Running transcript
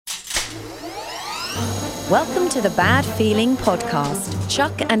Welcome to the Bad Feeling Podcast.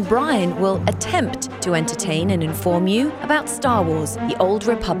 Chuck and Brian will attempt to entertain and inform you about Star Wars, The Old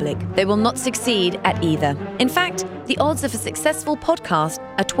Republic. They will not succeed at either. In fact, the odds of a successful podcast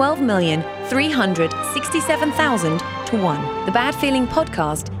are 12,367,000 to 1. The Bad Feeling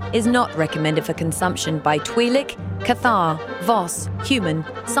Podcast is not recommended for consumption by Twi'lek, Cathar, Voss, human,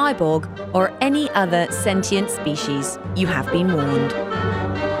 cyborg, or any other sentient species. You have been warned.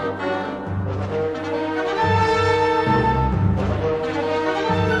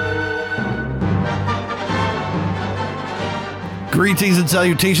 Greetings and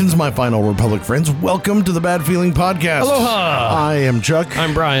salutations, my final Republic friends. Welcome to the Bad Feeling Podcast. Aloha! I am Chuck.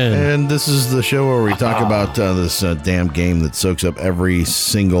 I'm Brian. And this is the show where we talk about this damn game that soaks up every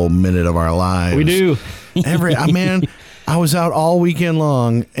single minute of our lives. We do. Man, I was out all weekend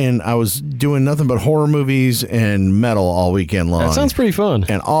long, and I was doing nothing but horror movies and metal all weekend long. That sounds pretty fun.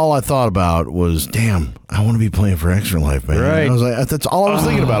 And all I thought about was, damn, I want to be playing for Extra Life, man. Right. I was like, that's all I was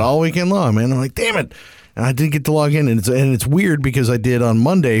thinking about all weekend long, man. I'm like, damn it. And I didn't get to log in, and it's weird because I did on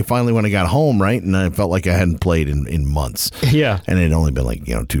Monday, finally when I got home, right? And I felt like I hadn't played in months. Yeah. And it had only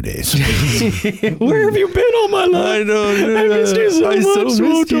been 2 days. Where have you been all my life? I know. I missed you so much,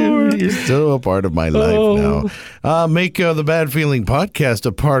 Motor. You're still a part of my life now. Make the Bad Feeling Podcast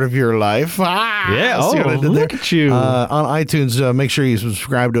a part of your life. Yeah. See what I did Look there? at you. On iTunes, make sure you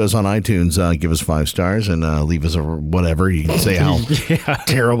subscribe to us on iTunes. Give us 5 stars and leave us a whatever. You can say how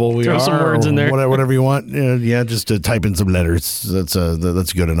terrible we Throw are. some words in there. Whatever you want. Just to type in some letters. That's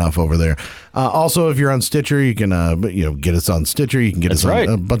good enough over there. Also, if you're on Stitcher, you can get us on Stitcher. You can get us on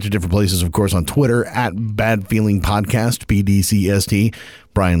a bunch of different places. Of course, on Twitter at Bad Feeling Podcast, PDCST.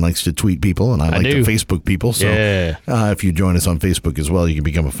 Brian likes to tweet people, and I like to Facebook people. So if you join us on Facebook as well, you can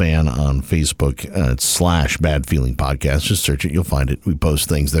become a fan on Facebook. It's /Bad Feeling Podcast. Just search it. You'll find it. We post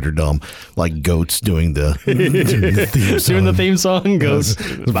things that are dumb, like goats doing the theme song. Doing the theme song goes.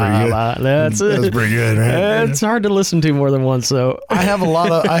 That's pretty good, right? It's hard to listen to more than once. So I have a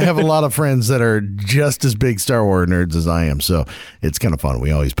lot of friends that are just as big Star Wars nerds as I am. So it's kind of fun.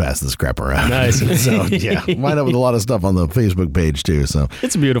 We always pass this crap around. Nice. So wind up with a lot of stuff on the Facebook page too. So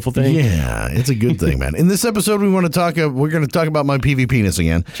it's a beautiful thing. Yeah, it's a good thing, man. In this episode, we're going to talk about my PvP-Ness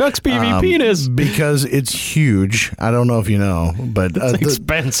again. Chuck's PvP-Ness. Because it's huge. I don't know if you know, but it's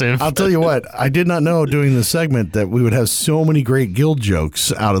expensive. I'll tell you what, I did not know doing this segment that we would have so many great guild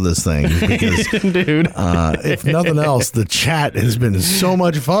jokes out of this thing. Because, dude, if nothing else, the chat has been so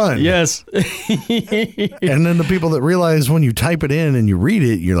much fun. Yes. And then the people that realize when you type it in and you read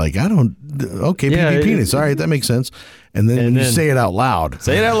it, you're like, PvP-Ness. All right, that makes sense. And then you say it out loud.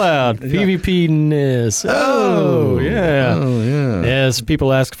 Say it out loud. PvP-Ness. Oh, yeah. Oh, yeah. Yes,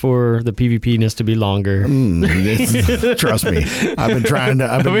 people ask for the PvP-Ness to be longer. Trust me. I've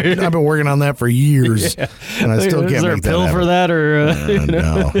been working on that for years, and I still can't make that happen. Is there a pill for that, or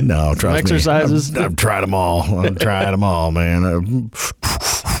no, trust exercises? me. I've tried them all. Man.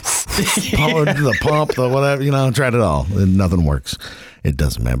 The pump, the whatever, I tried it all. And nothing works. It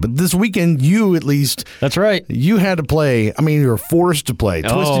doesn't matter. But this weekend, you at least... That's right. You had to play. I mean, you were forced to play.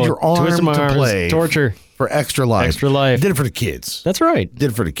 Twisted your arm to play. Torture. For Extra Life. Extra Life. Did it for the kids. That's right.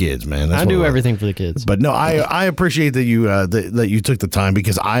 Did it for the kids, man. That's I do everything for the kids. But no, I appreciate that you that you took the time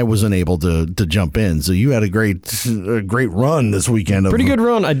because I wasn't able to jump in. So you had a great run this weekend. Pretty good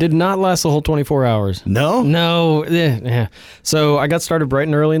run. I did not last the whole 24 hours. No? No. Yeah. So I got started bright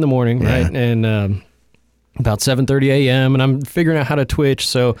and early in the morning, right? And about 7:30 a.m. and I'm figuring out how to Twitch.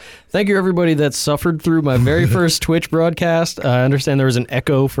 So thank you everybody that suffered through my very first Twitch broadcast. I understand there was an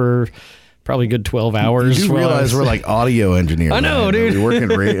echo for probably a good 12 hours. You do realize we're like audio engineers. I know, man. dude. You work in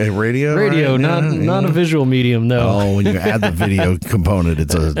radio? Radio, right? not a visual medium, no. Oh, when you add the video component,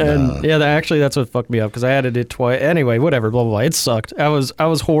 it's a... actually, that's what fucked me up, because I added it twice. Anyway, whatever, blah, blah, blah. It sucked. I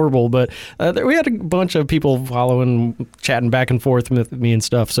was horrible, but we had a bunch of people following, chatting back and forth with me and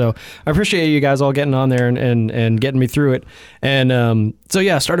stuff, so I appreciate you guys all getting on there and getting me through it. And so,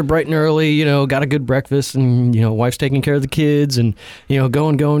 I started bright and early, got a good breakfast, and, wife's taking care of the kids, and,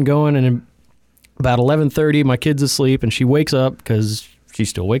 going, and about 11:30, my kid's asleep, and she wakes up because she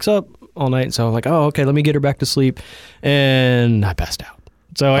still wakes up all night. So I'm like, oh, okay, let me get her back to sleep. And I passed out.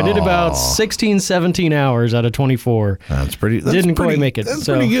 So I did about 16, 17 hours out of 24. Didn't quite make it. That's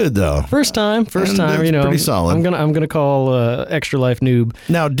pretty good, though. First time. Pretty solid. I'm gonna call Extra Life noob.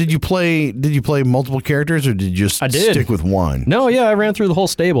 Now, did you play multiple characters, or did you just stick with one? No, I ran through the whole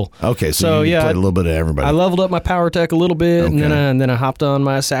stable. Okay, so you played a little bit of everybody. I leveled up my power tech a little bit, and then I hopped on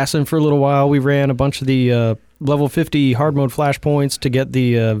my assassin for a little while. We ran a bunch of the level 50 hard mode flashpoints to get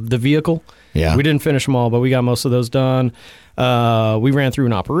the vehicle. Yeah. We didn't finish them all, but we got most of those done. We ran through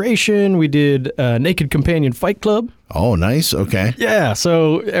an operation. We did Naked Companion Fight Club. Oh, nice. Okay. Yeah,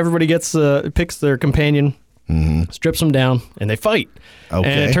 so everybody picks their companion, strips them down, and they fight. Okay.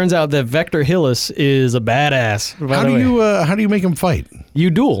 And it turns out that Vector Hillis is a badass. How do you make him fight? You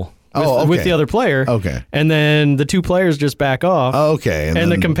duel. With the other player. Okay. And then the two players just back off. Okay.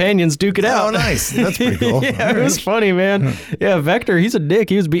 And the companions duke it out. Oh, nice. That's pretty cool. Yeah, it was funny, man. Yeah, Vector, he's a dick.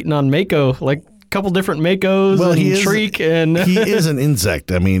 He was beating on Mako, like a couple different Makos and Shriek. And he is an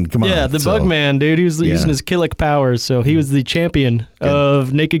insect. I mean, come on. Yeah, the Bugman, dude. He was using his Killick powers, so he was the champion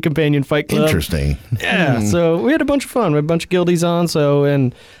of Naked Companion Fight Club. Interesting. Yeah, so we had a bunch of fun. We had a bunch of guildies on,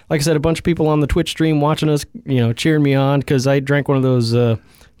 and like I said, a bunch of people on the Twitch stream watching us, cheering me on, because I drank one of those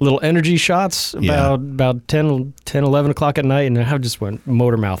little energy shots about 10, 11 o'clock at night, and I just went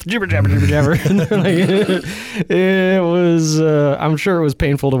motor mouth, jibber jabber jibber jabber. It was I'm sure it was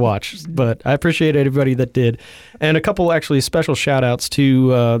painful to watch, but I appreciate everybody that did. And a couple actually special shout outs to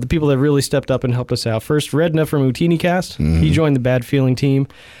the people that really stepped up and helped us out. First, Redna from Utini Cast. He joined the Bad Feeling team.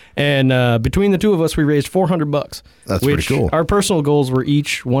 And between the two of us, we raised $400. That's pretty cool. Our personal goals were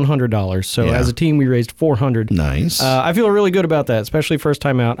each $100. So as a team, we raised $400. Nice. I feel really good about that, especially first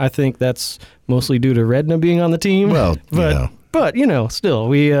time out. I think that's mostly due to Redna being on the team. Well, but still,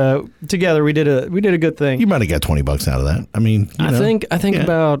 we together we did a good thing. You might have got $20 out of that. I mean, I think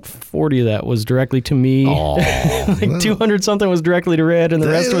about 40 of that was directly to me. Like 200 something was directly to Red, and the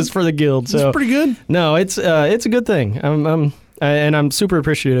rest was for the guild. So it's pretty good. No, it's a good thing. I'm super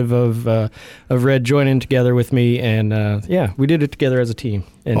appreciative of Red joining together with me, and we did it together as a team.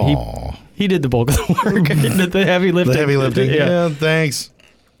 And he did the bulk of the work, the heavy lifting. The heavy lifting. Yeah, thanks.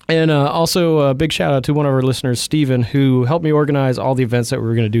 And also a big shout out to one of our listeners, Steven, who helped me organize all the events that we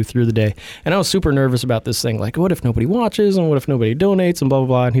were going to do through the day. And I was super nervous about this thing. Like, what if nobody watches, and what if nobody donates, and blah, blah,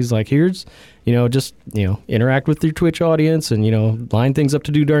 blah. And he's like, here's, just interact with your Twitch audience, and, line things up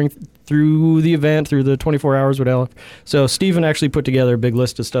to do through the event, through the 24 hours, whatever. So Steven actually put together a big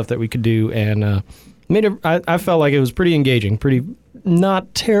list of stuff that we could do, and I felt like it was pretty engaging, pretty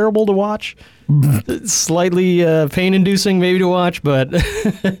not terrible to watch. Slightly pain-inducing maybe to watch, but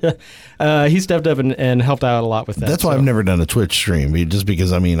he stepped up and helped out a lot with that. That's why I've never done a Twitch stream, just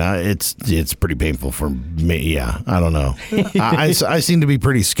because, it's pretty painful for me. Yeah, I don't know. I seem to be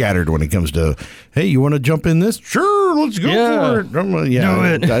pretty scattered when it comes to, hey, you want to jump in this? Sure, let's go for it. Do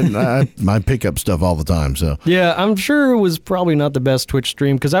it. I pick up stuff all the time. So yeah, I'm sure it was probably not the best Twitch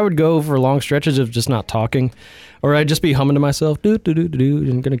stream, because I would go for long stretches of just not talking. Or I'd just be humming to myself,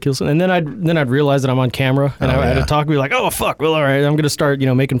 and gonna kill something. And then I'd realize that I'm on camera, and I had to talk and be like, oh, fuck, well, all right, I'm gonna start,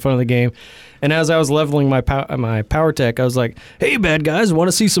 making fun of the game. And as I was leveling my power tech, I was like, hey, bad guys, want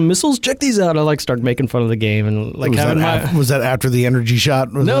to see some missiles? Check these out. I start making fun of the game. And was that after the energy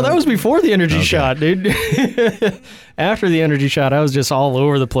shot? That was before the energy shot, dude. After the energy shot, I was just all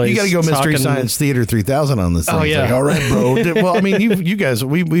over the place. You got to go Mystery Science Theater 3000 on this thing. Oh, yeah. Like, all right, bro. Well, you guys,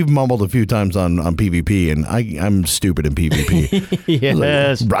 we've mumbled a few times on PvP, and I'm stupid in PvP.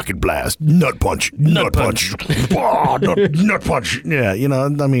 Yes. Like, rocket blast, nut punch, nut punch. Nut punch. Yeah,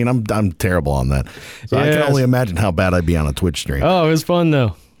 I'm terrible on that. So I can only imagine how bad I'd be on a Twitch stream. Oh, it was fun,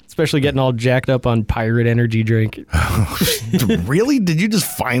 though. Especially getting all jacked up on pirate energy drink. Really? Did you just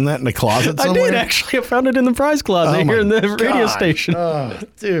find that in the closet somewhere? I did, actually. I found it in the prize closet here in the radio station.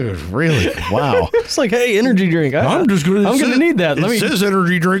 Dude, really? Wow. It's like, hey, energy drink. I'm going to need that. It says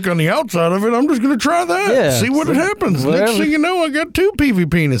energy drink on the outside of it. I'm just going to try that. Yeah, see what happens. Whatever. Next thing you know, I got 2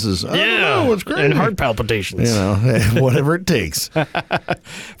 PvP-Nesses. I don't know. It's great. And heart palpitations. Whatever it takes.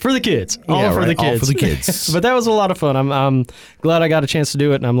 For the kids. All for the kids. But that was a lot of fun. I'm glad I got a chance to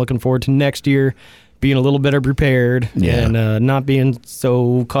do it, and I'm looking forward to next year being a little better prepared and not being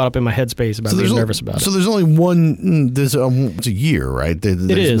so caught up in my headspace about being nervous about it. So there's only one, it's a year, right?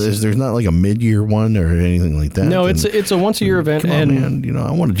 There's not like a mid-year one or anything like that? No, it's a once-a-year event. Come on, man.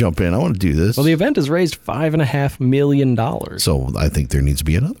 I want to jump in. I want to do this. Well, the event has raised $5.5 million. So I think there needs to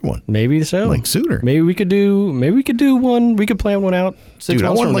be another one. Maybe so. Like sooner. Maybe we could do one. We could plan one out 6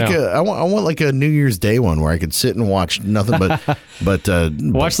 months from now. I want like a New Year's Day one where I could sit and watch nothing but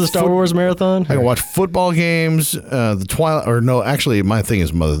watch the Star Wars marathon. I can watch football games, the Twilight, or no, actually my thing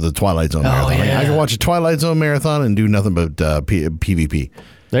is the Twilight Zone marathon. Yeah. I can watch a Twilight Zone marathon and do nothing but PvP.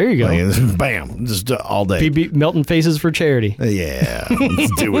 There you go. Bam, just all day. Melting faces for charity. Yeah,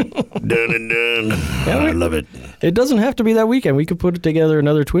 let's do it. Done and done. I love it. It doesn't have to be that weekend. We could put together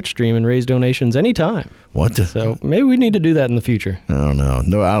another Twitch stream and raise donations anytime. What? So maybe we need to do that in the future. I don't know.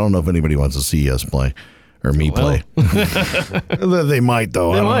 No, I don't know if anybody wants to see us play. or me play. They might,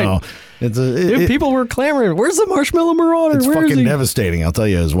 though. I don't know. Dude, people were clamoring. Where's the Marshmallow Marauder? It's fucking devastating. I'll tell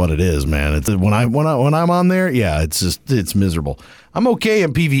you, is what it is, man. It's when I'm on there. Yeah, it's miserable. I'm okay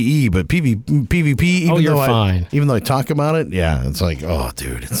in PvE, but PvP. Even though I talk about it, yeah, it's like, oh,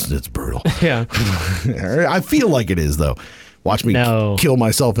 dude, it's brutal. Yeah, I feel like it is though. Watch me kill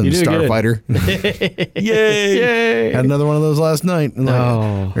myself in Starfighter. Yay! Had another one of those last night. And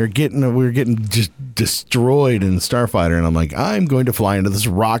we were getting just destroyed in Starfighter, and I'm like, I'm going to fly into this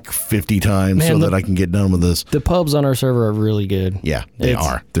rock 50 times that I can get done with this. The pubs on our server are really good. Yeah, they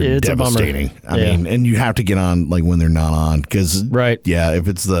are. They're devastating. I mean, and you have to get on like when they're not on because yeah, if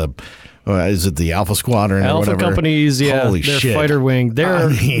it's is it the Alpha Squadron or whatever? Alpha companies, yeah. Holy they're shit. Fighter Wing.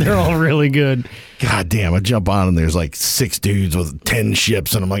 They're all really good. God damn, I jump on and there's like 6 dudes with 10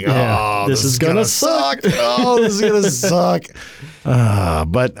 ships, and I'm like, oh, this is gonna suck. Oh, this is gonna suck.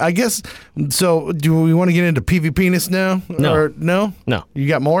 But I guess, so do we want to get into PvP-Ness now? No. Or no? No. You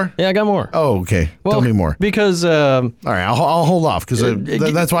got more? Yeah, I got more. Oh, okay. Tell me more. Because... all right, I'll hold off because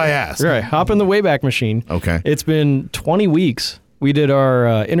that's why I asked. Right, hop in the Wayback Machine. Okay. It's been 20 weeks. We did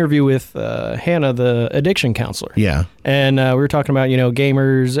our interview with Hannah, the addiction counselor. Yeah. And we were talking about,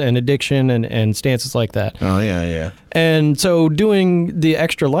 gamers and addiction and stances like that. Oh, yeah. And so doing the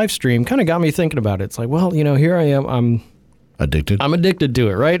extra live stream kind of got me thinking about it. It's like, well, here I am. I'm addicted. I'm addicted to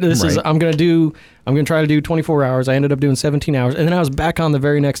it, right? I'm going to try to do 24 hours. I ended up doing 17 hours. And then I was back on the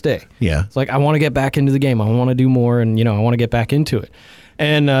very next day. Yeah. It's like, I want to get back into the game. I want to do more. And, I want to get back into it.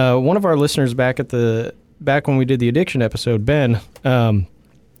 And one of our listeners back when we did the addiction episode, Ben,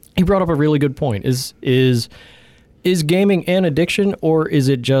 he brought up a really good point. Is gaming an addiction, or is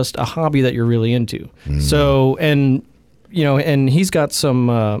it just a hobby that you're really into? So, and he's got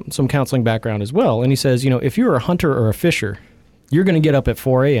some counseling background as well. And he says, if you're a hunter or a fisher, you're going to get up at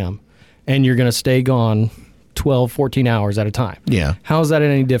 4 a.m. and you're going to stay gone 12, 14 hours at a time. Yeah. How is that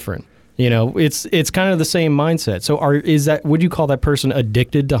any different? It's kind of the same mindset. So would you call that person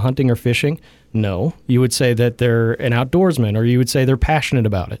addicted to hunting or fishing? No. You would say that they're an outdoorsman, or you would say they're passionate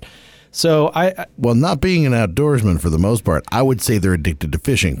about it. So well, not being an outdoorsman for the most part, I would say they're addicted to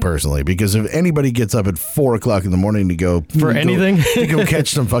fishing personally, because if anybody gets up at 4 o'clock in the morning to go to go catch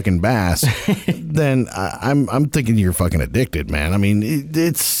some fucking bass, then I'm thinking you're fucking addicted, man. I mean,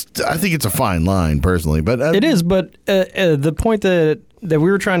 I think it's a fine line personally, but it is. But the point that we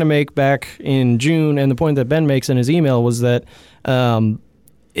were trying to make back in June, and the point that Ben makes in his email was that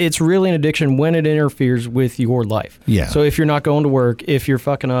it's really an addiction when it interferes with your life. Yeah. So if you're not going to work, if you're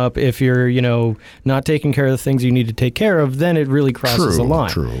fucking up, if you're, not taking care of the things you need to take care of, then it really crosses the line.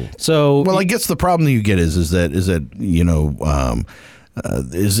 True. So, well, I guess the problem that you get is that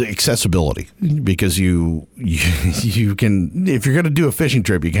is accessibility, because you can, if you're going to do a fishing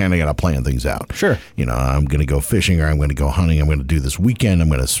trip, you kind of got to plan things out. Sure. I'm going to go fishing, or I'm going to go hunting. I'm going to do this weekend. I'm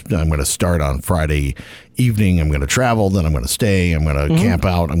going to start on Friday evening. I'm going to travel, then I'm going to stay. I'm going to camp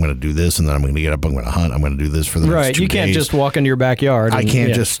out. I'm going to do this, and then I'm going to get up. I'm going to hunt. I'm going to do this for the next 2 days. Right. You can't just walk into your backyard. I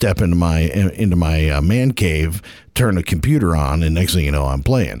can't just step into my man cave, turn a computer on, and next thing you know, I'm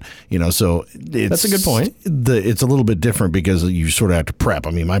playing. So that's a good point. It's a little bit different because you sort of have to prep.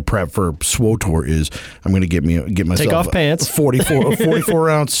 I mean, my prep for SWTOR is I'm going to get myself take off pants, 44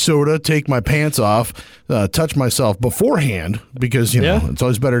 ounce soda, take my pants off, touch myself beforehand, because it's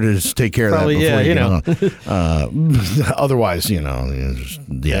always better to just take care of that before you get on. Otherwise,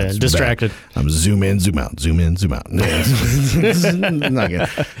 it's distracted. I'm zoom in, zoom out, zoom in, zoom out. Not good.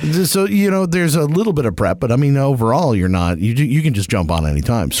 So there's a little bit of prep, but I mean, overall, you're not. You can just jump on any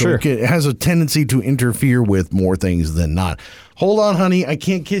time. So sure. It has a tendency to interfere with more things than not. Hold on, honey, I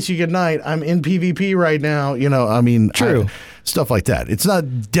can't kiss you goodnight. I'm in PvP right now. True. Stuff like that. It's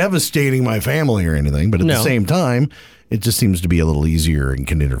not devastating my family or anything, but at the same time, it just seems to be a little easier and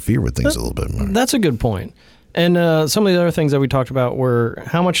can interfere with things a little bit more. That's a good point. And some of the other things that we talked about were,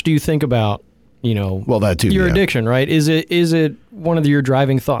 how much do you think about, well, that too, your addiction, right? Is it one of your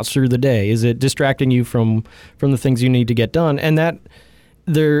driving thoughts through the day? Is it distracting you from the things you need to get done? And that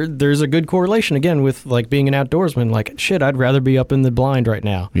there's a good correlation again with like being an outdoorsman. Like, shit, I'd rather be up in the blind right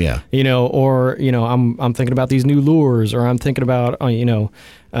now. Yeah. Or I'm thinking about these new lures, or I'm thinking about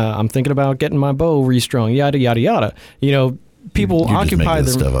I'm thinking about getting my bow restrung. Yada yada yada. People You're occupy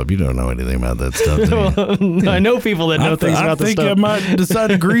just stuff up. You don't know anything about that stuff. Do you? I know people that know things about this stuff. I think I might decide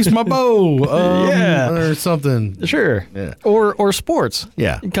to grease my bow, or something. Sure. Yeah. Or sports.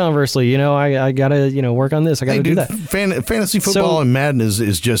 Yeah. Conversely, I gotta work on this. I gotta do that. Fantasy football and Madden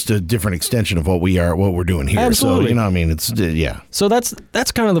is just a different extension of what we're doing here. Absolutely. So it's yeah. So that's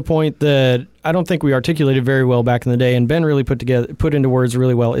kind of the point that I don't think we articulated very well back in the day, and Ben really put into words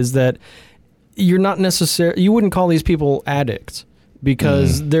really well, is that you're not necessarily, you wouldn't call these people addicts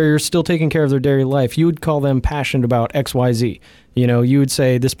because they're still taking care of their daily life. You would call them passionate about XYZ. You know, you would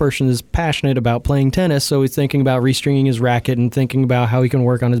say this person is passionate about playing tennis, so he's thinking about restringing his racket and thinking about how he can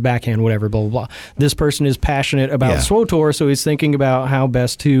work on his backhand, whatever, blah, blah, blah. This person is passionate about SWTOR, so he's thinking about how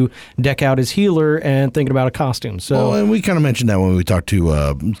best to deck out his healer and thinking about a costume. So, well, and we kind of mentioned that when we talked to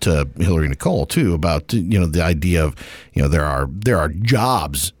Hillary Nicole, too, about, you know, the idea of, you know, there are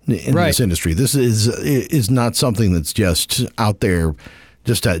jobs in this industry. This is not something that's just out there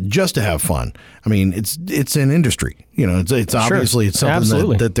just to have fun. I mean, it's an industry. You know, it's obviously it's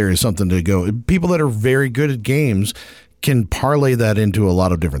something that there is something to go. People that are very good at games can parlay that into a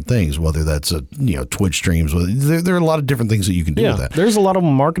lot of different things, whether that's Twitch streams. There are a lot of different things that you can do with that. There's a lot of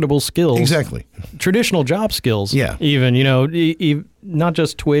marketable skills. Exactly. Traditional job skills. Yeah. Even, you know, not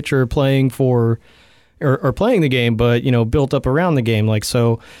just Twitch or playing for or playing the game, but, you know, built up around the game. Like,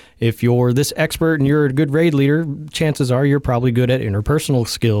 so if you're this expert and you're a good raid leader, chances are you're probably good at interpersonal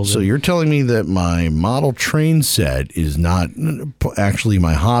skills. So you're telling me that my model train set is not actually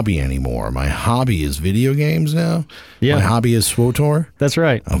my hobby anymore. My hobby is video games now? Yeah. My hobby is SWTOR? That's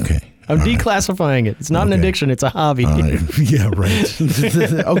right. Okay. I'm declassifying it. It's not an addiction. It's a hobby. Yeah, right.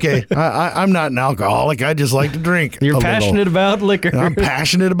 Okay. I'm not an alcoholic. I just like to drink. You're passionate about liquor. I'm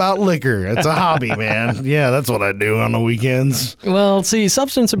passionate about liquor. It's a hobby, man. Yeah, that's what I do on the weekends. Well, see,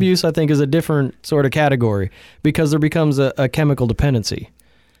 substance abuse, I think, is a different sort of category because there becomes a chemical dependency.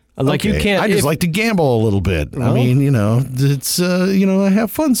 Like you can't. I just like to gamble a little bit. Well, I mean, you know, it's I have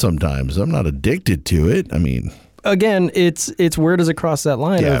fun sometimes. I'm not addicted to it. I mean. Again, it's where does it cross that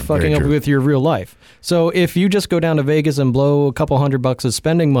line of fucking up with your real life? So if you just go down to Vegas and blow a couple $100 of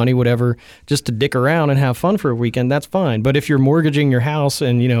spending money, whatever, just to dick around and have fun for a weekend, that's fine. But if you're mortgaging your house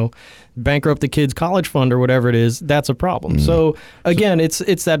and, you know, bankrupt the kid's college fund or whatever it is, that's a problem. So again, it's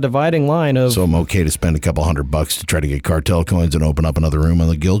that dividing line of. So I'm okay to spend a couple $100 to try to get cartel coins and open up another room on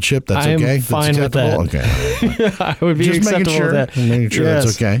the guild ship. That's okay. I'm fine with that. Okay. I would be just acceptable making sure, with that. Making sure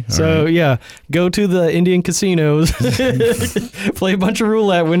that's okay. All so right. yeah, go to the Indian casinos, play a bunch of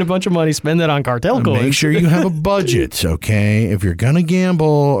roulette, win a bunch of money, spend that on cartel coins. Make sure you have a budget, okay? If you're gonna gamble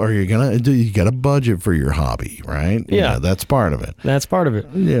or you got a budget for your hobby, right? Yeah, that's part of it. That's part of it.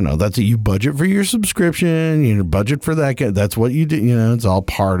 You know, that's you budget for your subscription. You budget for that. That's what you do. You know, it's all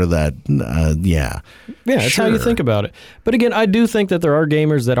part of that. Yeah, that's how you think about it. But again, I do think that there are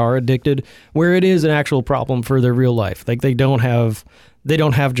gamers that are addicted where it is an actual problem for their real life. Like they don't have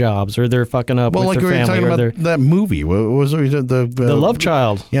jobs or they're fucking up with their family. Well, like we were talking about that movie. What was it? The Love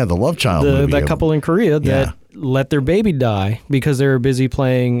Child. Yeah, the Love Child movie. That couple in Korea that let their baby die because they were busy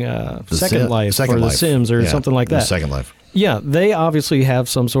playing Second Life or The Sims or something like that. Second Life. Yeah, they obviously have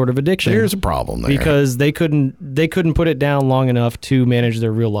some sort of addiction. There's a problem there because they couldn't put it down long enough to manage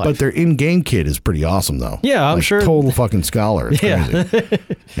their real life. But their in-game kid is pretty awesome, though. Yeah, I'm sure. Total fucking scholar. It's crazy.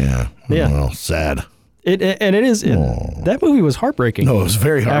 Yeah. Well, sad. That movie was heartbreaking. No, it was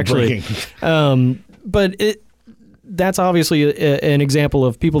very heartbreaking. But that's obviously an example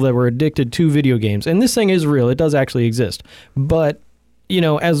of people that were addicted to video games, and this thing is real. It does actually exist. But you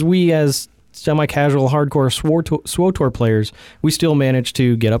know, as semi-casual, hardcore SWTOR players, we still manage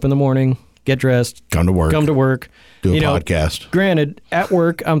to get up in the morning, get dressed, come to work, do a podcast. Granted, at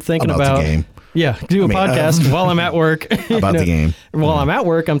work, I'm thinking about the game. Yeah, do a podcast while I'm at work. About the game. While I'm at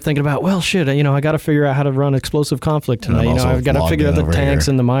work, I'm thinking about, well, shit, I got to figure out how to run explosive conflict tonight. I've got to figure out the tanks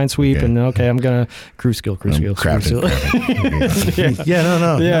and the minesweep, and I'm going to crew skill. Crafting.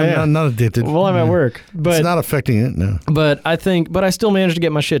 I'm not addicted. While I'm at work. But it's not affecting it, no. But I still manage to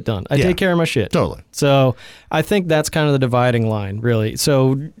get my shit done. I take care of my shit. Totally. So I think that's kind of the dividing line, really.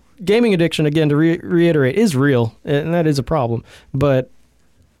 So gaming addiction, again, to reiterate, is real, and that is a problem. But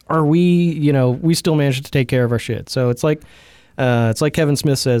are we, we still manage to take care of our shit. So it's like Kevin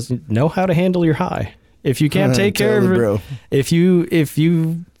Smith says, know how to handle your high. If you can't take care of it, bro. If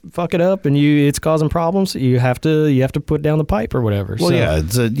you fuck it up and it's causing problems, you have to put down the pipe or whatever. Well,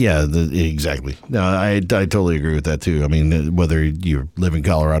 exactly. No, I totally agree with that too. I mean, whether you live in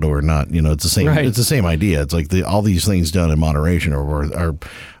Colorado or not, it's the same. Right. It's the same idea. It's like all these things done in moderation are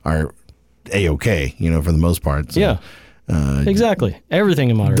A-okay, for the most part. So. Yeah. Exactly. Everything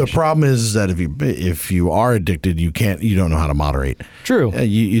in moderation. The problem is that if you are addicted, you don't know how to moderate. True.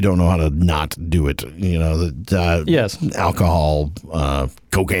 You don't know how to not do it. Yes. Alcohol,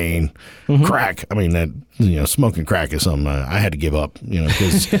 cocaine, crack. I mean, that smoking crack is something I had to give up,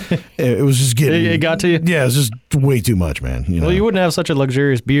 because it was just getting. It got to you? Yeah, it's just way too much, man. Well, you wouldn't have such a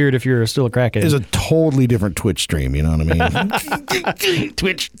luxurious beard if you were still a crackhead. It's a totally different Twitch stream, you know what I mean?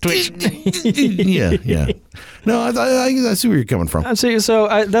 Twitch. Yeah. No, I see where you're coming from.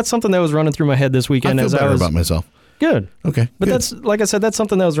 So that's something that was running through my head this weekend. I feel better about myself. Good. Okay. But good. that's, like I said, that's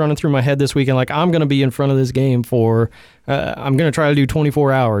something that was running through my head this weekend. Like, I'm going to be in front of this game for, I'm going to try to do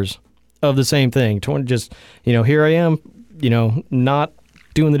 24 hours of the same thing. Here I am, not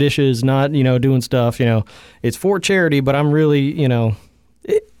doing the dishes, not, doing stuff, it's for charity, but I'm really, you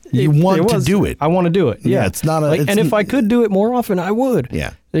want to do it. I want to do it. Yeah. It's not and if I could do it more often, I would.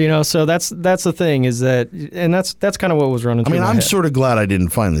 Yeah. So that's the thing is that, and that's kind of what was running through my head. I'm sort of glad I didn't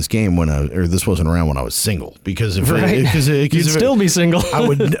find this game or this wasn't around when I was single, because you'd still be single.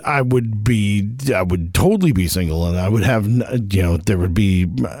 I would totally be single, and I would have, there would be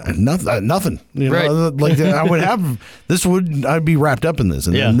nothing, right. Like I would have I'd be wrapped up in this,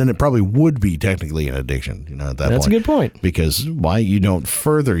 and then it probably would be technically an addiction, at that point. That's a good point. Because why you don't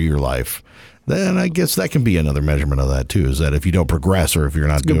further your life. Then I guess that can be another measurement of that too, is that if you don't progress, or if you're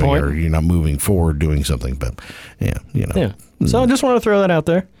not doing, or you're not moving forward doing something. But Yeah. So I just want to throw that out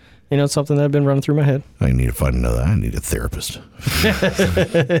there. It's something that had been running through my head. I need to find another. I need a therapist.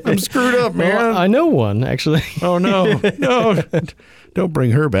 I'm screwed up, man. Well, I know one, actually. Oh no. Don't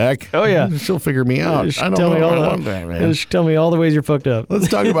bring her back. Oh yeah, she'll figure me out. I don't know if I want that, man. She'll tell me all the ways you're fucked up. Let's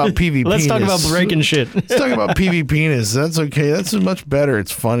talk about PvP-Ness. Let's talk about breaking shit. Let's talk about PvP-Ness. That's okay. That's much better.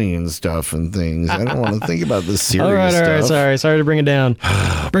 It's funny and stuff and things. I don't want to think about the serious stuff. All right. Sorry to bring it down.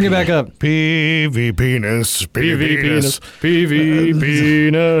 Bring it back up. PvP-Ness. PvP-Ness.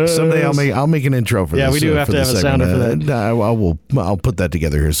 Someday I'll make an intro for this. Yeah, we do have to have a sounder for that. I'll put that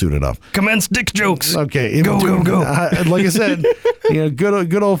together here soon enough. Commence dick jokes. Okay. Go. Like I said,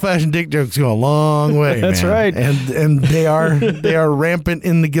 good old fashioned dick jokes go a long way. That's man. right. And they are rampant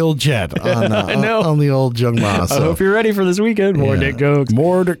in the guild chat on the old Jungma. So. I hope you're ready for this weekend. More dick jokes.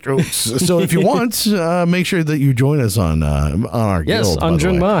 More dick jokes. So if you want, make sure that you join us on our guild. Yes, on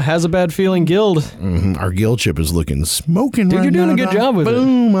Jungma. Has a Bad Feeling Guild. Mm-hmm. Our guild ship is looking smoking. Dude, you're doing a good job with it.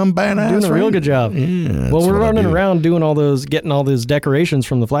 Boom, I'm badass. Doing a real good job. Yeah, well, we're running around doing getting all those decorations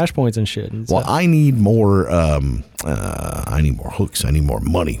from the flashpoints and shit. Well, I need more. I need more hooks. I need more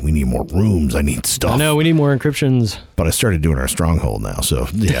money. We need more rooms. I need stuff. I know, we need more encryptions. But I started doing our stronghold now, so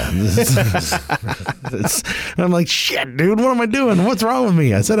yeah. I'm like, shit, dude, what am I doing? What's wrong with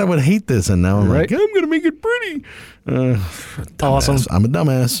me? I said I would hate this, and now I'm like, I'm going to make it pretty. Awesome. I'm a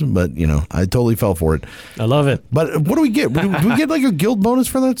dumbass, but, I totally fell for it. I love it. But what do we get? Do we get like a guild bonus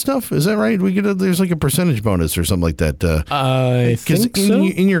for that stuff? Is that right? There's like a percentage bonus or something like that. I think so.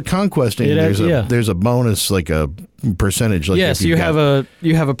 In your conquesting, there's a bonus, like a percentage. Like yes, you have a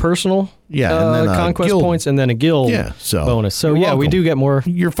personal and then conquest guild points, and then a guild bonus. So we do get more.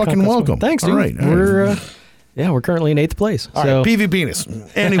 You're fucking welcome. Thanks, dude. All right. We're currently in 8th place. All right, PvP-Ness.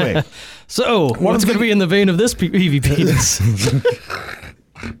 Anyway. So, what's going to be in the vein of this PvP-Ness?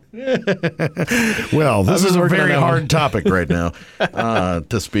 Well, this is a very hard topic right now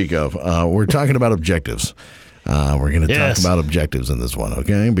to speak of. We're talking about objectives. We're going to talk about objectives in this one,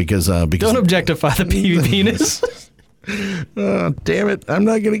 okay? Because don't objectify the PvP-Ness. Damn it. I'm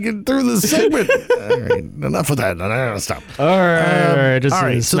not going to get through this segment. All right, enough of that. Stop. All right.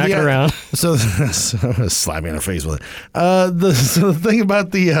 Just smack it around. So slap me in the face with it. The thing about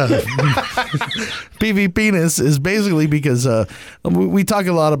the PvP-Ness is basically because we talk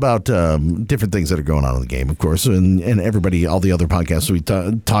a lot about different things that are going on in the game, of course, and everybody, all the other podcasts, we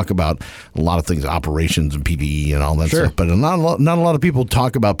talk about a lot of things, operations and PvE and all that stuff. But not a lot of people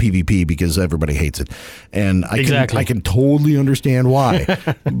talk about PvP because everybody hates it. And I can totally understand why.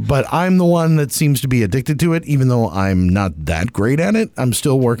 But I'm the one that seems to be addicted to it, even though I'm not that great at it. I'm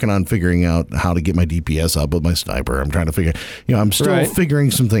still working on figuring out how to get my DPS up with my sniper. I'm trying to figure, I'm still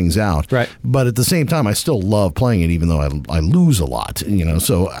figuring some things out. Right. But at the same time, I still love playing it, even though I lose a lot,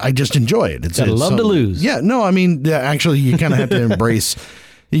 so I just enjoy it. It's love to lose. Yeah, no, I mean, actually, you kind of have to embrace.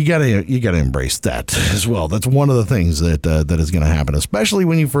 You gotta embrace that as well. That's one of the things that is going to happen, especially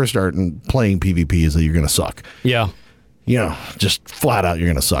when you first start playing PvP, is that you're going to suck. Yeah. Just flat out, you're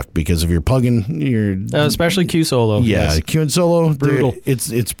going to suck because if you're pugging, especially Q solo. Yeah, yes. Q and solo, brutal.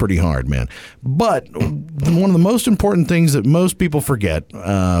 It's pretty hard, man. But one of the most important things that most people forget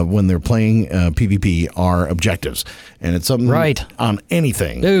when they're playing PvP are objectives, and it's something on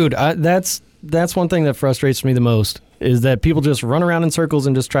anything. Dude, that's one thing that frustrates me the most. Is that people just run around in circles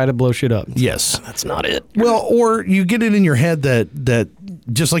and just try to blow shit up. Yes. That's not it. Well, or you get it in your head that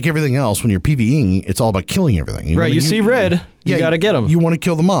just like everything else, when you're PvEing, it's all about killing everything. You see red, You got to get them. You want to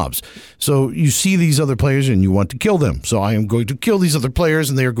kill the mobs. So you see these other players and you want to kill them. So I am going to kill these other players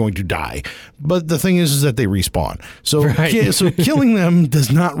and they are going to die. But the thing is that they respawn. So so killing them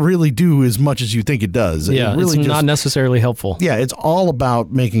does not really do as much as you think it does. Yeah, it's not necessarily helpful. Yeah, it's all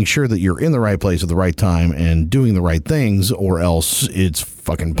about making sure that you're in the right place at the right time and doing the right things, or else it's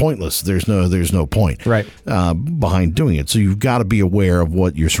fucking pointless. There's no point behind doing it. So you've got to be aware of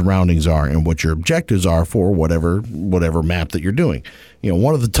what your surroundings are and what your objectives are for whatever map that you're doing.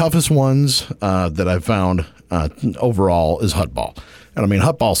 One of the toughest ones that I've found overall is Hutball. And I mean,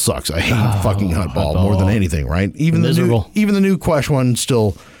 Hutball sucks. I hate fucking Hutball more than anything, right? Even the new Quest one it's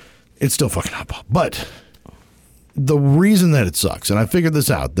still fucking Hutball. But the reason that it sucks, and I figured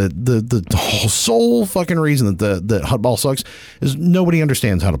this out, that the whole sole fucking reason that Hutball sucks is nobody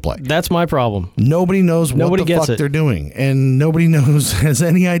understands how to play. That's my problem. Nobody knows what the fuck they're doing, and nobody has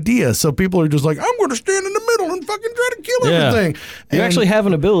any idea. So people are just like, I'm going to stand in the middle and fucking try to kill everything. You actually have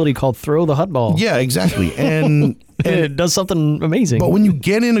an ability called Throw the Hutball. Yeah, exactly. And it does something amazing. But when you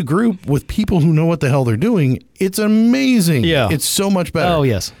get in a group with people who know what the hell they're doing, it's amazing. Yeah. It's so much better. Oh,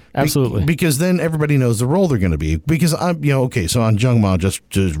 yes. Absolutely. Because then everybody knows the role they're going to be. Because I'm, so on Jungma, just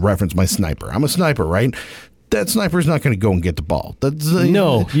to reference my sniper. I'm a sniper, right? That sniper's not going to go and get the ball.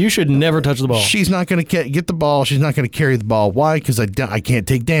 No, you should never touch the ball. She's not going to get the ball. She's not going to carry the ball. Why? Because I can't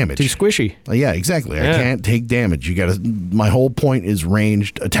take damage. Too squishy. Yeah, exactly. Yeah. I can't take damage. My whole point is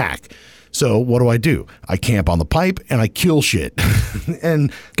ranged attack. So what do? I camp on the pipe and I kill shit.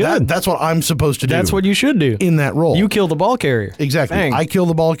 And that's what I'm supposed to do. That's what you should do. In that role. You kill the ball carrier. Exactly. Bang. I kill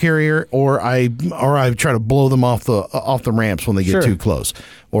the ball carrier, or I try to blow them off the ramps when they get too close,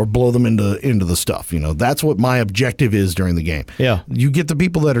 or blow them into the stuff. That's what my objective is during the game. Yeah. You get the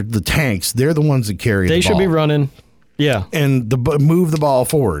people that are the tanks, they're the ones that carry the ball. They should be running. Yeah. And move the ball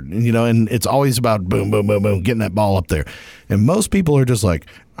forward, and it's always about boom, boom, boom, boom, getting that ball up there. And most people are just like,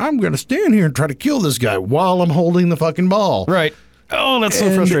 I'm going to stand here and try to kill this guy while I'm holding the fucking ball. Right. Oh, that's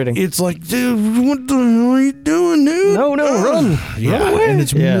so frustrating. It's like, dude, what the hell are you doing, dude? No, run. Yeah, run away. And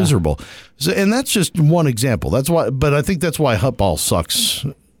it's miserable. So, and that's just one example. But I think that's why Hutball sucks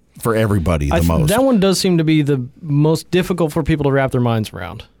for everybody the most. That one does seem to be the most difficult for people to wrap their minds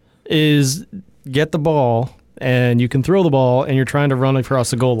around, is get the ball, and you can throw the ball, and you're trying to run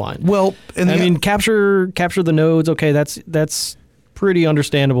across the goal line. Well, capture the nodes. Okay, that's pretty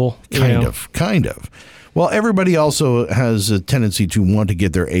understandable. Kind of. Well, everybody also has a tendency to want to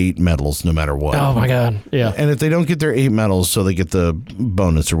get their 8 medals no matter what. Oh my god, yeah. And if they don't get their 8 medals, so they get the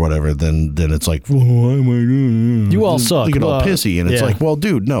bonus or whatever, then it's like, well, why am I doing? You all suck. They get all pissy, and it's like, well,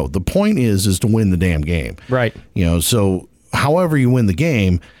 dude, no. The point is to win the damn game, right? So however you win the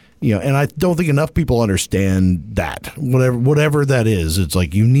game. And I don't think enough people understand that. Whatever that is, it's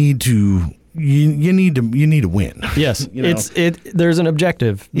like you need to win. Yes, there's an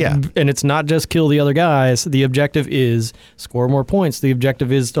objective. Yeah, and it's not just kill the other guys. The objective is score more points. The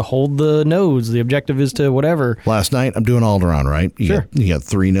objective is to hold the nodes. The objective is to whatever. Last night I'm doing Alderaan, right? You got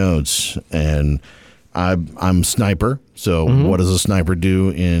 3 nodes, and I'm sniper. So what does a sniper do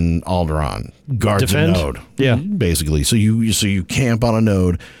in Alderaan? Guards a node. Yeah, basically. So you camp on a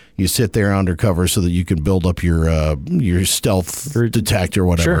node. You sit there undercover so that you can build up your stealth detect or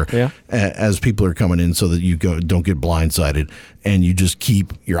whatever as people are coming in, so that you don't get blindsided, and you just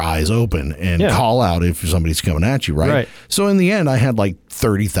keep your eyes open and call out if somebody's coming at you, right? So in the end, I had like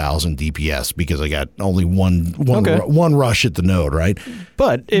 30,000 DPS because I got only one rush at the node, right?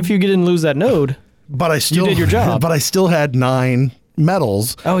 But if you didn't lose that node, you did your job. But I still had 9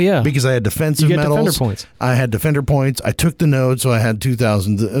 medals. Oh yeah, because I had defensive medals. Defender points. I had defender points. I took the node, so I had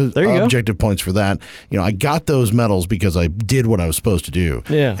 2,000 objective points for that. I got those medals because I did what I was supposed to do.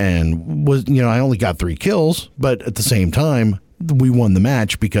 Yeah, and I only got 3 kills, but at the same time, we won the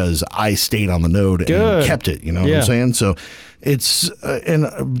match because I stayed on the node and kept it. You know what I'm saying? So it's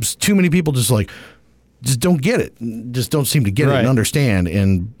and too many people just don't get it. Just don't seem to get it and understand,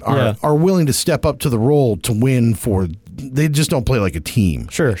 and are willing to step up to the role to win for. They just don't play like a team.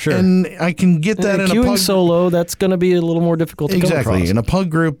 Sure. And I can get that in a queuing pug solo. That's going to be a little more difficult to come across. In a pug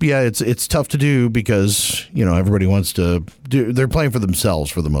group, it's tough to do because everybody wants to do. They're playing for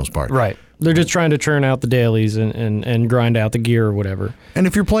themselves for the most part. Right. They're just trying to churn out the dailies and grind out the gear or whatever. And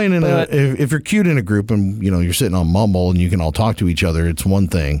if you're playing if you're queued in a group and you're sitting on Mumble and you can all talk to each other, it's one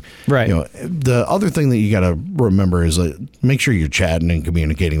thing. Right. The other thing that you got to remember is make sure you're chatting and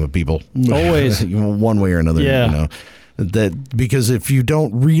communicating with people. Always. One way or another. Yeah. That because if you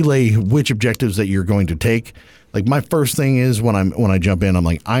don't relay which objectives that you're going to take, Like my first thing is when I jump in, I'm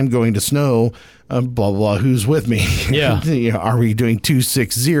like, I'm going to snow. Blah blah. Who's with me? Yeah. You know, are we doing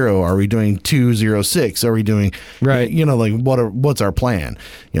 260? Are we doing 206? Are we doing right? You know, like what's our plan?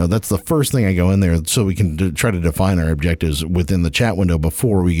 You know, that's the first thing I go in there so we can try to define our objectives within the chat window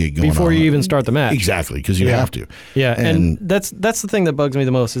before we get going. Before you even start the match. Exactly, because you have to. Yeah, and that's the thing that bugs me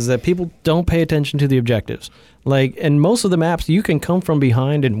the most is that people don't pay attention to the objectives. Like, in most of the maps, you can come from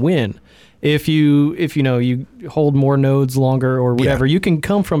behind and win. If you know you hold more nodes longer or whatever, you can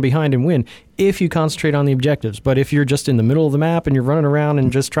come from behind and win if you concentrate on the objectives. But if you're just in the middle of the map and you're running around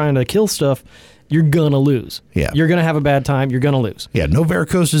and just trying to kill stuff, you're gonna lose. Yeah, you're gonna have a bad time. You're gonna lose. Yeah, no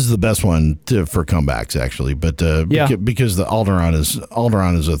Varicose is the best one for comebacks actually, but because the Alderaan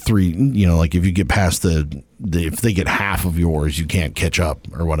is a 3. You know, like if you get past if they get half of yours, you can't catch up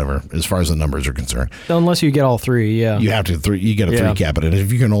or whatever as far as the numbers are concerned. Unless you get all 3, you have to you get a 3 cap it, and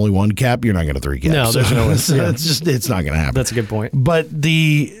if you can only 1 cap, you're not going to 3 cap. No, there's no way. It's not going to happen. That's a good point. But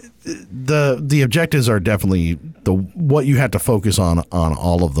the objectives are definitely what you have to focus on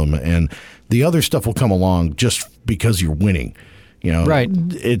all of them, and the other stuff will come along just because you're winning. You know, right?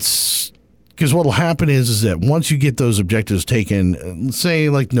 It's because what will happen is that once you get those objectives taken, say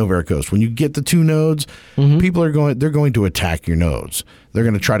like Novara Coast, when you get the 2 nodes, people are going to attack your nodes. They're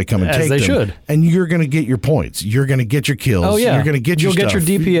going to try to come and take them. As they should. And you're going to get your points. You're going to get your kills. Oh, yeah. You're going to get your stuff. You'll get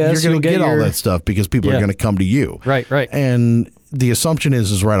your DPS. You're going to get all that stuff because people are going to come to you. Right. And the assumption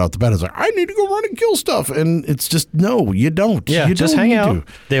is right off the bat, it's like, I need to go run and kill stuff. And it's just, no, you don't. Yeah, you just hang out.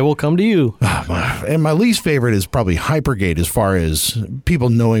 They will come to you. And my least favorite is probably Hypergate as far as people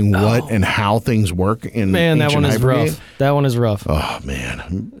knowing what and how things work in that one is Hypergate. rough. That one is rough. Oh,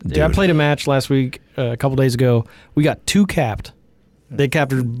 man. Dude. Yeah, I played a match last week, a couple days ago. We got 2 capped. They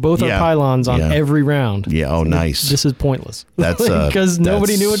captured both our pylons on every round. Yeah, nice. This is pointless. That's because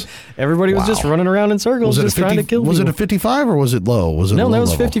nobody knew it. Everybody was just running around in circles just trying to kill people. Was it a 55 or was it low? No, that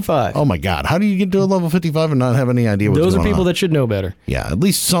was 55. Oh my God. How do you get to a level 55 and not have any idea what's going on? Those are people that should know better. Yeah, at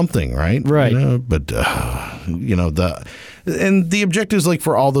least something, right? Right. You know, but the objectives like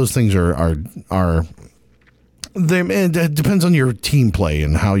for all those things are it depends on your team play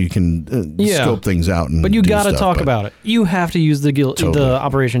and how you can scope things out. But you got to talk about it. You have to use the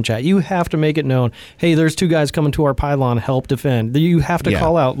operation chat. You have to make it known, hey, there's 2 guys coming to our pylon, help defend. You have to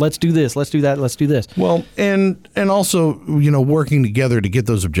call out, let's do this, let's do that, let's do this. Well, and also, working together to get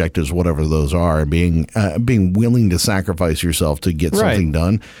those objectives, whatever those are, being willing to sacrifice yourself to get something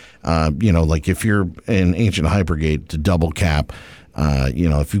done. Like if you're in Ancient Hypergate to double cap,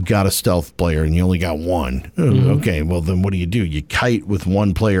 if you've got a stealth player and you only got 1, okay, well then what do? You kite with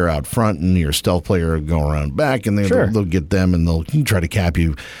 1 player out front and your stealth player will go around back and they'll get them and they'll try to cap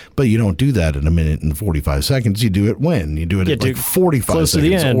you. But you don't do that in 1 minute and 45 seconds. You do it when? You do it at like 45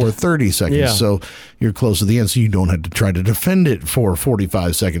 seconds or 30 seconds. Yeah. So you're close to the end, so you don't have to try to defend it for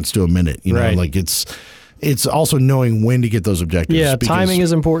 45 seconds to a minute. You know, like it's also knowing when to get those objectives. Yeah, timing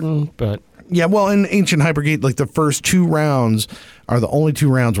is important, but... Yeah, well, in Ancient Hypergate, like the first 2 rounds are the only 2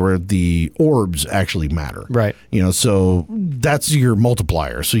 rounds where the orbs actually matter. Right. So that's your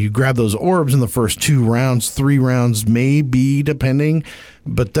multiplier. So you grab those orbs in the first 2 rounds, 3 rounds, maybe depending,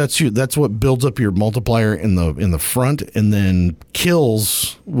 but that's what builds up your multiplier in the front, and then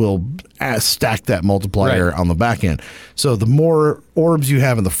kills will stack that multiplier on the back end. So the more orbs you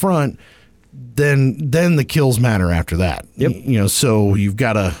have in the front, then the kills matter after that. Yep. So you've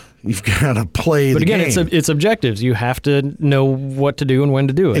got to play the game. But again, it's objectives. You have to know what to do and when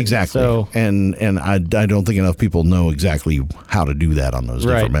to do it. Exactly. So, and I don't think enough people know exactly how to do that on those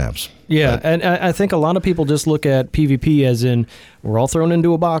different maps. Yeah, and I think a lot of people just look at PvP as in we're all thrown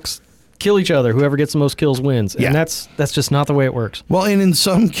into a box, kill each other. Whoever gets the most kills wins. And that's just not the way it works. Well, and in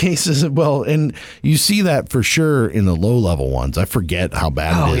some cases, and you see that for sure in the low-level ones. I forget how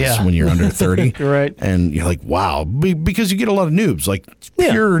bad it is when you're under 30. Right. And you're like, wow. Because you get a lot of noobs, like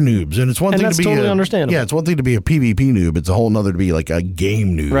pure noobs. And it's one thing to be totally understandable. Yeah, it's one thing to be a PvP noob. It's a whole nother to be like a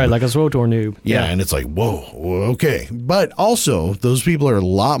game noob. Right, like a SWTOR noob. Yeah, and it's like, whoa, okay. But also, those people are a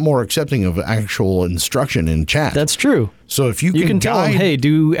lot more accepting of actual instruction in chat. That's true. So if you can tell them, hey,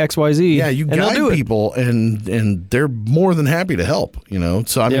 do X, Y, Z. Yeah, you guide people, and they're more than happy to help.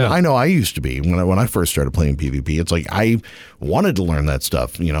 So I mean, I know I used to be when I first started playing PvP. It's like I wanted to learn that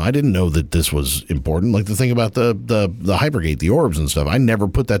stuff. I didn't know that this was important. Like the thing about the Hypergate, the orbs and stuff. I never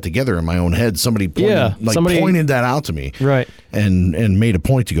put that together in my own head. Somebody pointed that out to me, right? And made a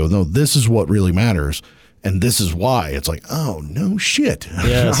point to go, no, this is what really matters, and this is why. It's like, oh no shit.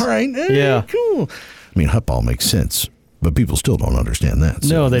 Yes. All right, cool. I mean, Hutball makes sense. But people still don't understand that.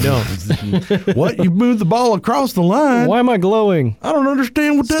 So. No, they don't. What? You moved the ball across the line? Why am I glowing? I don't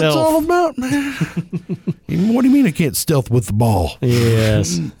understand what that's all about, man. What do you mean I can't stealth with the ball?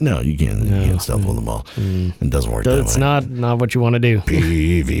 Yes. No, you can't. You can't stealth with the ball. It doesn't work that way. It's not what you want to do.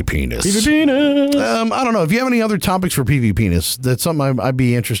 PvP-Ness. PvP-Ness. I don't know. If you have any other topics for PvP-Ness, that's something I'd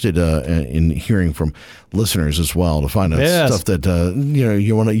be interested in hearing from listeners as well, to find out stuff that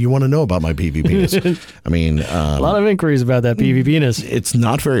you want to know about my PvP-Ness. I mean, a lot of inquiries about that PvP-Ness. It's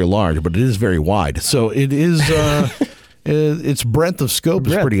not very large, but it is very wide. So it is. Its breadth of scope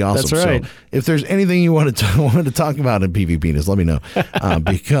is pretty awesome. That's right. So if there's anything you want to talk about in PvP-Ness, let me know,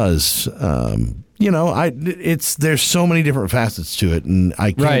 because there's so many different facets to it, and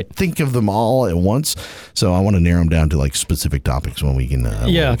I can't think of them all at once. So I want to narrow them down to like specific topics when we can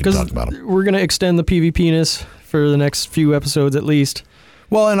talk about them. We're going to extend the PvP-Ness for the next few episodes at least.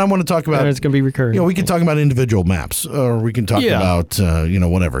 Well, and I want to talk about... And it's going to be recurring. We can talk about individual maps, or we can talk about,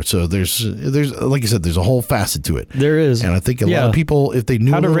 whatever. So there's like I said, there's a whole facet to it. There is. And I think a lot of people, if they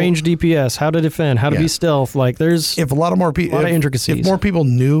knew... How to range DPS, how to defend, how to be stealth. Like, there's a lot of intricacies. If more people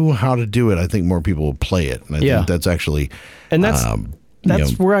knew how to do it, I think more people would play it. And I think that's actually... And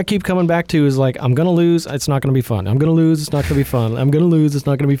that's where I keep coming back to, is like, I'm going to lose, it's not going to be fun. I'm going to lose, it's not going to be fun. I'm going to lose, it's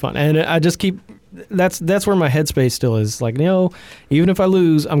not going to be fun. And I just keep... That's where my headspace still is. Like, even if I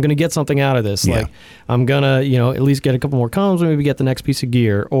lose, I'm going to get something out of this. Like, I'm going to, at least get a couple more comms, maybe get the next piece of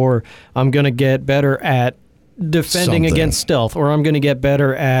gear, or I'm going to get better at defending against stealth, or I'm going to get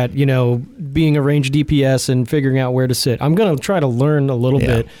better at, being a ranged DPS and figuring out where to sit. I'm going to try to learn a little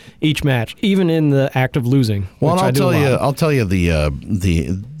bit each match, even in the act of losing. Well, I'll tell you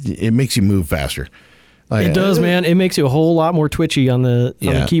it makes you move faster. It does, man. It makes you a whole lot more twitchy on the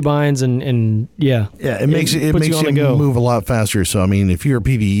keybinds and it makes you move a lot faster. So I mean, if you're a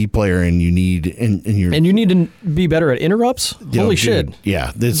PvE player and you need you need to be better at interrupts, holy shit!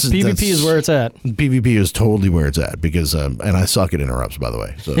 Yeah, PvP is where it's at. PvP is totally where it's at, because and I suck at interrupts, by the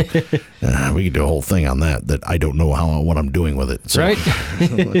way. So we could do a whole thing on that I don't know what I'm doing with it. So, right?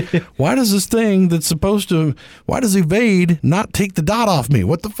 Why does this thing that's supposed to evade not take the dot off me?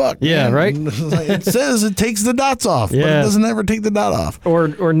 What the fuck? Yeah, man? right. It says it takes the dots off, but it doesn't ever take the dot off.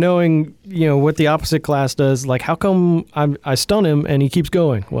 Or knowing what the opposite class does. Like, how come I stun him and he keeps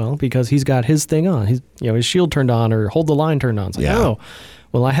going? Well, because he's got his thing on. He's his shield turned on, or hold the line turned on. It's like, oh,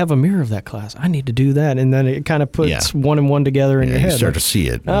 well, I have a mirror of that class. I need to do that. And then it kind of puts one and one together in your head. You start to see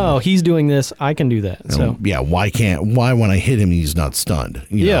it. Oh, he's doing this. I can do that. So why when I hit him, he's not stunned?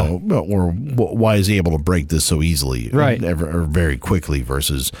 Or why is he able to break this so easily? Right. Or very quickly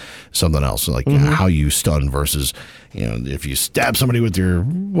versus something else? Like how you stun versus, if you stab somebody with your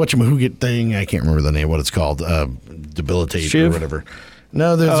whatchamahooget thing, I can't remember the name, what it's called, debilitate Shiv? or whatever.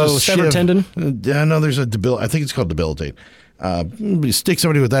 No, there's a severed tendon? No, there's I think it's called debilitate. You stick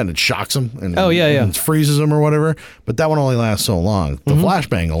somebody with that and it shocks them and it freezes them or whatever, but that one only lasts so long. The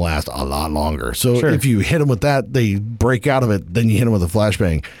flashbang will last a lot longer. So if you hit them with that, they break out of it, then you hit them with a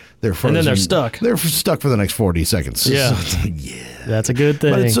flashbang, they're frozen. And then they're stuck. They're stuck for the next 40 seconds. Yeah. So that's a good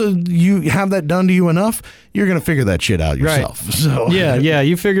thing. But so you have that done to you enough, you're going to figure that shit out yourself. Right. So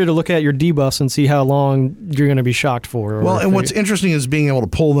you figure to look at your debuffs and see how long you're going to be shocked for. And what's interesting is being able to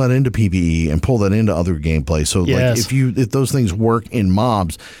pull that into PvE and pull that into other gameplay. So like if those things work in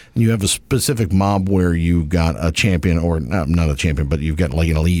mobs, and you have a specific mob where you got a champion, or not a champion, but you've got like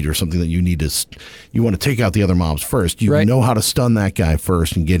an elite or something that you want to take out the other mobs first. You know how to stun that guy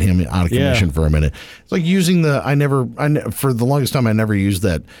first and get him out of commission for a minute. It's like using for the longest time I never used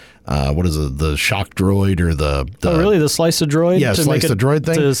that. What is it? The shock droid or the really the slice the droid? Yeah, slice the droid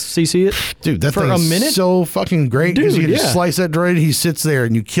thing to CC it. Dude, that for thing a is minute? So fucking great. Because you just slice that droid, he sits there,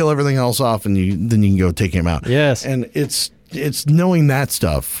 and you kill everything else off, and then you can go take him out. Yes, and it's knowing that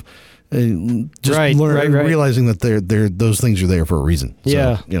stuff. Just realizing that those things are there for a reason.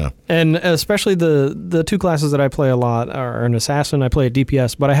 So, and especially the two classes that I play a lot are an assassin. I play a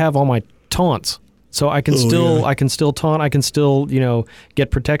DPS, but I have all my taunts. So I can I can still taunt, I can still,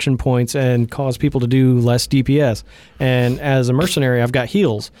 get protection points and cause people to do less DPS. And as a mercenary, I've got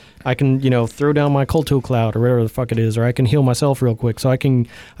heals. I can, throw down my Culto Cloud or whatever the fuck it is, or I can heal myself real quick. So I can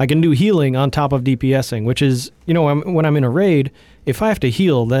do healing on top of DPSing, which is, when I'm in a raid, if I have to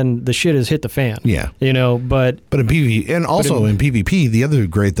heal, then the shit has hit the fan. Yeah. But in PvP, and also in PvP, the other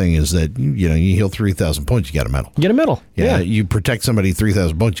great thing is that, you heal 3,000 points, you get a medal. You get a medal. Yeah. You protect somebody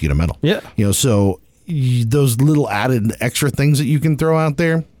 3,000 points, you get a medal. Yeah. So those little added extra things that you can throw out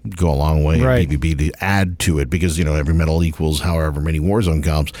there go a long way in PvP to add to it, because, every medal equals however many Warzone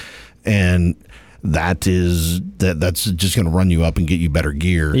comps. And that's just going to run you up and get you better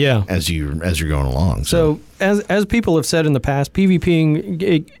gear as you're going along. So as people have said in the past,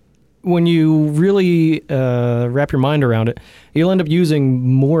 PvPing, when you really wrap your mind around it, you'll end up using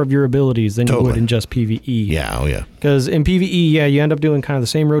more of your abilities than you would in just PvE. Yeah, oh yeah. Because in PvE, you end up doing kind of the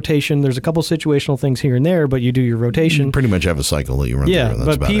same rotation. There's a couple situational things here and there, but you do your rotation. You pretty much have a cycle that you run through. Yeah,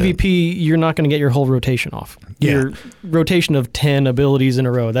 but PvP, you're not going to get your whole rotation off. Your rotation of 10 abilities in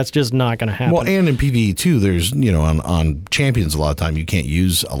a row, that's just not going to happen. Well, and in PvE too, there's, on champions a lot of time, you can't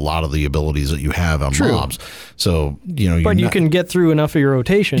use a lot of the abilities that you have on mobs. So, but you can get through enough of your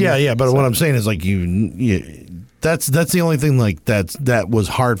rotation. Yeah, but what I'm saying is like that's the only thing like that was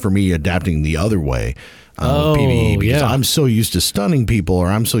hard for me adapting the other way. PvE, because I'm so used to stunning people, or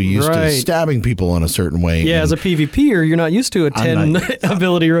I'm so used to stabbing people in a certain way. Yeah, as a PvPer, you're not used to a 10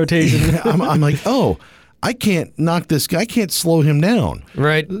 ability rotation. I'm like, I can't knock this guy. I can't slow him down.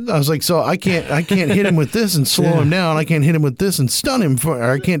 Right. I was like, so I can't hit him with this and slow him down. I can't hit him with this and stun him.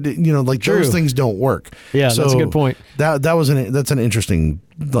 Or I can't, those things don't work. Yeah, so that's a good point. That's an interesting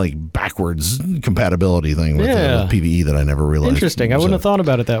backwards compatibility thing with PvE that I never realized. Interesting. I wouldn't have thought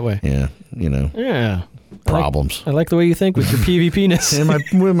about it that way. Yeah. Yeah. Problems. I like the way you think with your PvP-Ness.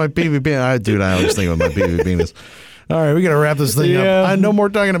 with my PvP, dude, I always think with my PvP-Ness. All right, we got to wrap this thing up. No more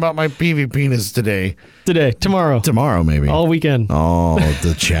talking about my PvP-Ness today. Tomorrow maybe. All weekend. Oh,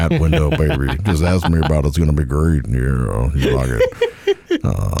 the chat window, baby. Just ask me about it. It's going to be great. Yeah, you like it.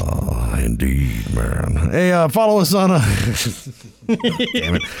 Oh, indeed, man. Hey, follow us on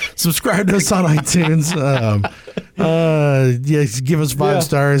damn it. Subscribe to us on iTunes. Give us 5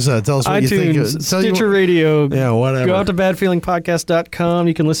 stars. Tell us what iTunes, you think. Stitcher Radio. Yeah, whatever. Go out to badfeelingpodcast.com.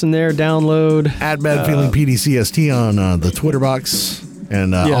 You can listen there, download. At badfeelingpdcst on the Twitter box.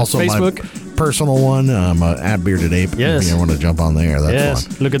 And also Facebook. My personal one, at Bearded Ape. Yes. If you want to jump on there, that's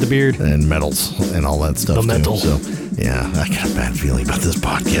fun. Look at the beard. And medals and all that stuff. The mental. So, yeah, I got a bad feeling about this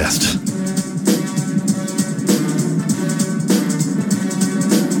podcast.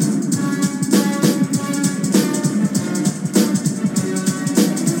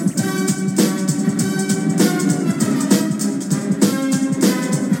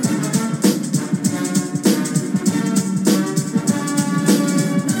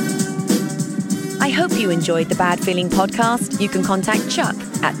 Enjoyed the Bad Feeling Podcast, you can contact Chuck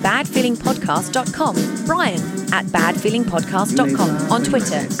at badfeelingpodcast.com, Brian at badfeelingpodcast.com, on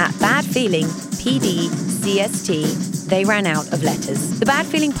Twitter at badfeelingpdcst. They ran out of letters. The Bad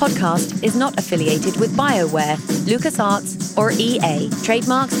Feeling Podcast is not affiliated with BioWare, LucasArts, or EA.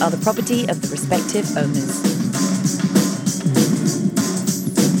 Trademarks are the property of the respective owners.